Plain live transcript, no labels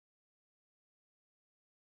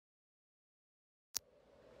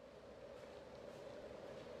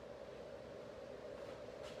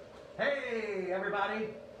Hey everybody,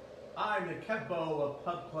 I'm the Kevbo of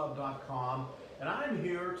PubClub.com, and I'm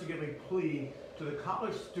here to give a plea to the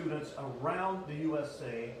college students around the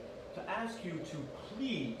USA to ask you to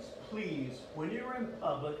please, when you're in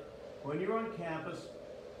public, when you're on campus,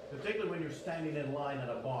 particularly when you're standing in line at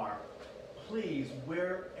a bar, please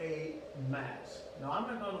wear a mask. Now I'm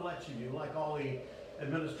not going to lecture you like all the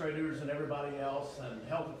administrators and everybody else and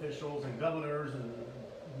health officials and governors and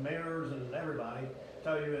mayors and everybody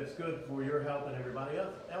tell you it's good for your health and everybody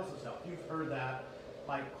else's health. You've heard that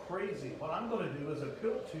like crazy. What I'm going to do is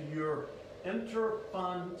appeal to your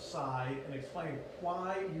inter-fun side and explain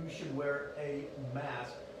why you should wear a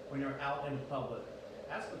mask when you're out in public.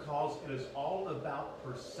 That's because it is all about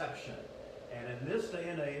perception. And in this day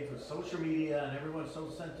and age with social media and everyone's so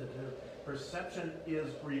sensitive, perception is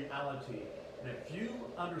reality. And if you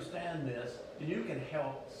understand this, then you can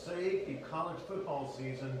help save the college football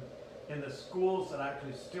season in the schools that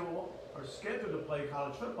actually still are scheduled to play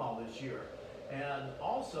college football this year. And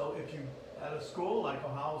also, if you at a school like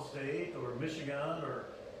Ohio State or Michigan or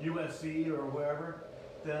USC or wherever,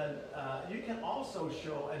 then you can also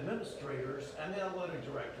show administrators and the athletic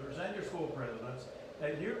directors and your school presidents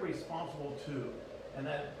that you're responsible too, and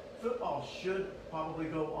that football should probably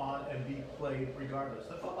go on and be played regardless.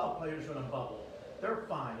 The football players are in a bubble. They're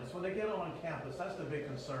fine. It's when they get on campus, that's the big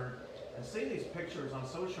concern. And seeing these pictures on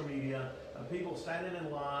social media of people standing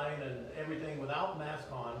in line and everything without mask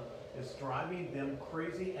on is driving them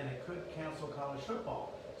crazy, and it could cancel college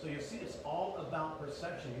football. So you see, it's all about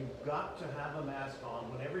perception. You've got to have a mask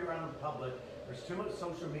on whenever you're out in public. There's too much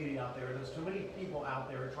social media out there. There's too many people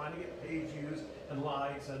out there trying to get page views and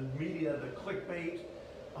likes and media, the clickbait.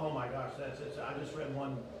 Oh my gosh, I just read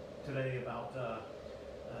one today about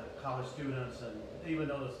college students, and even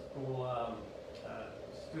though the school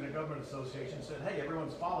Student Government Association said, hey,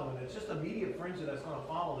 everyone's following it. It's just a media frenzy that's going to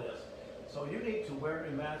follow this. So you need to wear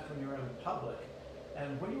a mask when you're in public.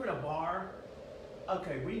 And when you're in a bar,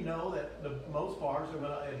 okay, we know that most bars are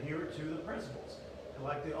going to adhere to the principles.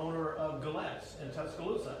 Like the owner of Gillette's in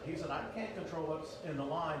Tuscaloosa. He said, I can't control what's in the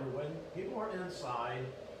line, but when people are inside,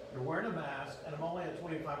 you're wearing a mask, and I'm only at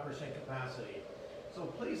 25% capacity. So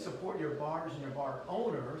please support your bars and your bar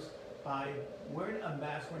owners by wearing a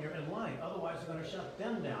mask when you're in line. Otherwise, they're going to shut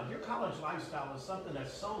them down. Your college lifestyle is something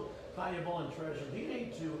that's so valuable and treasured. You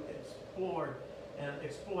need to explore and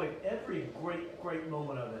exploit every great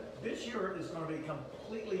moment of it. This year is going to be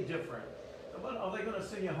completely different. But are they going to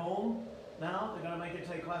send you home now? They're going to make you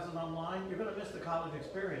take classes online? You're going to miss the college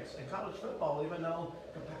experience. In college football, even though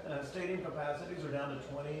stadium capacities are down to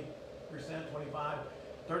 20%, 25,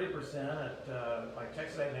 30% at like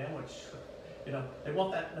Texas A&M, which they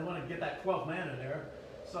want to get that 12th man in there.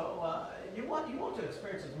 So you want to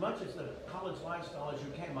experience as much as the college lifestyle as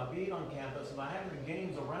you can by being on campus and by having the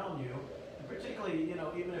games around you, and particularly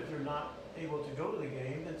even if you're not able to go to the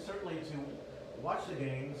game, then certainly to watch the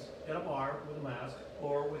games at a bar with a mask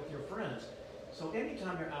or with your friends. So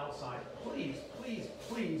anytime you're outside, please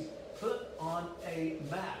put on a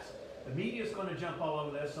mask. The media is going to jump all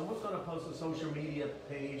over this. Someone's going to post a social media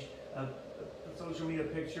page, a social media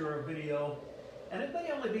picture or video, and it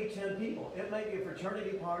may only be 10 people. It may be a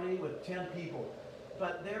fraternity party with 10 people,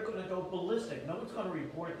 but they're going to go ballistic. No one's going to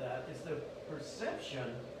report that. It's the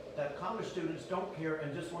perception that college students don't care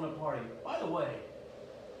and just want to party. By the way,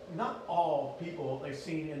 not all people they've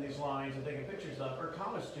seen in these lines and taking pictures of are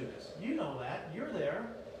college students. You know that. You're there.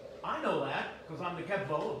 I know that because I'm the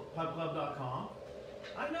Kevbo of PubClub.com.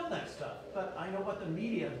 I know that stuff, but I know what the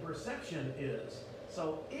media perception is.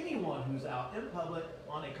 So anyone who's out in public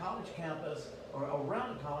on a college campus or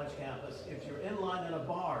around a college campus, if you're in line at a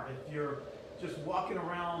bar, if you're just walking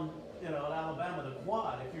around, at Alabama, the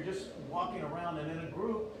quad, if you're just walking around and in a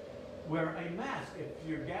group, wear a mask. If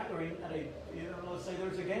you're gathering at a, let's say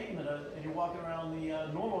there's a game and you're walking around the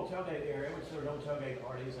normal tailgate area, which there are no tailgate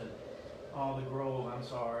parties, and the Grove, I'm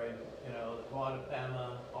sorry, the quad,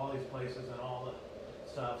 Alabama, all these places and all the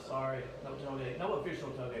stuff. Sorry, no tailgate, no official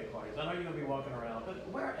tailgate parties. I know you're going to be walking around, but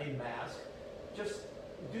wear a mask. Just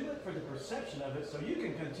do it for the perception of it so you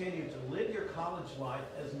can continue to live your college life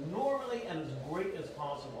as normally and as great as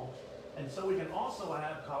possible. And so we can also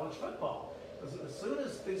have college football. As soon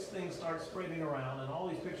as this thing starts spreading around and all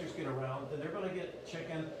these pictures get around, then they're going to get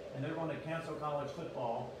chicken and they're going to cancel college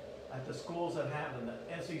football at the schools that have them,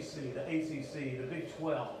 the SEC, the ACC, the Big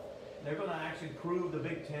 12. They're going to actually prove the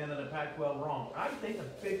Big 10 and the Pac-12 wrong. I think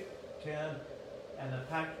the Big 10 and the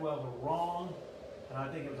Pac-12 are wrong, and I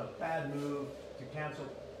think it was a bad move to cancel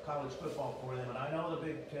college football for them. And I know the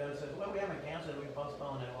Big 10 says, well, we haven't canceled it, we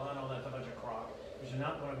postponed it. Well, I know that's a bunch of crock, because you're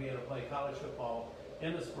not going to be able to play college football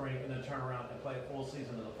in the spring and then turn around and play a full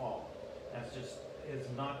season in the fall. That's just, it's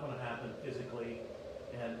not going to happen physically.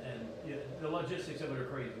 And the logistics of it are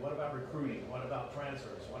crazy. What about recruiting? What about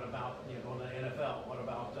transfers? What about going to the NFL? What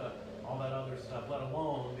about all that other stuff, let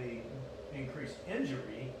alone the increased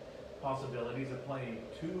injury possibilities of playing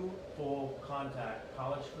 2 full contact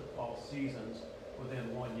college football seasons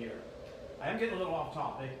within 1 year. I am getting a little off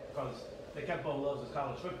topic because the Kepbo loves his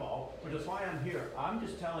college football, which is why I'm here. I'm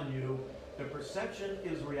just telling you the perception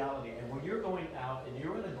is reality. And when you're going out and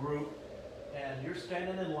you're in a group and you're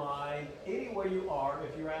standing in line, anywhere you are,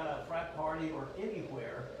 if you're at a frat party or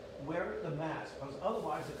anywhere, wear the mask, because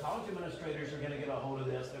otherwise the college administrators are going to get a hold of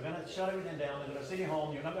this. They're going to shut everything down. They're going to send you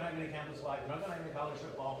home. You're not going to have any campus life. You're not going to have any college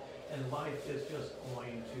football, and life is just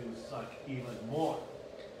going to suck even more.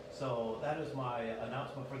 So that is my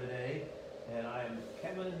announcement for the day, and I am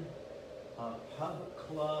Kevin of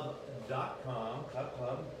PubClub.com.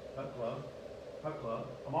 PubClub.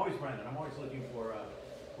 I'm always branding. I'm always looking for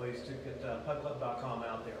ways to get PubClub.com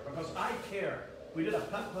out there, because I care. We did a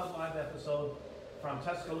PubClub live episode from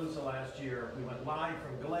Tuscaloosa last year. We went live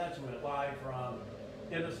from Gillette. We went live from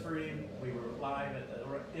Innisfree. We were live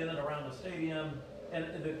in and around the stadium.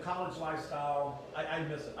 And the college lifestyle, I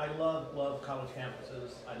miss it. I love college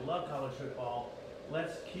campuses. I love college football.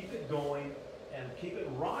 Let's keep it going and keep it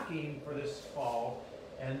rocking for this fall.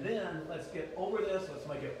 And then let's get over this. Let's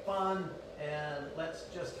make it fun. And let's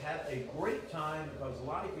just have a great time, because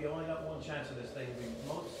life, you only got one chance of this thing. We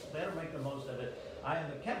better make the most of it. I am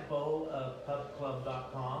the Kepbo of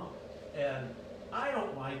PubClub.com, and I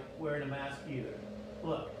don't like wearing a mask either.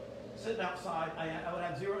 Look, sitting outside, I would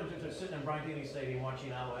have zero interest in sitting in Bryant Denny Stadium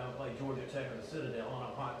watching Alabama play Georgia Tech or the Citadel on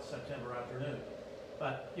a hot September afternoon.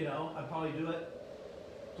 But, I'd probably do it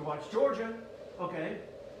to watch Georgia. Okay,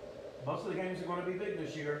 most of the games are going to be big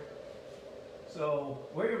this year. So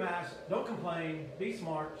wear your mask, don't complain, be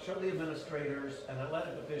smart, show the administrators and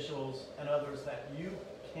athletic officials and others that you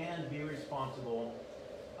can be responsible.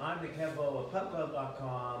 I'm the Kembo of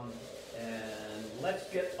PubClub.com, and let's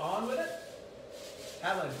get on with it.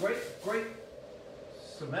 Have a great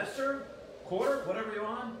semester, quarter, whatever you're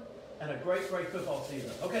on, and a great football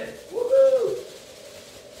season. Okay, woohoo!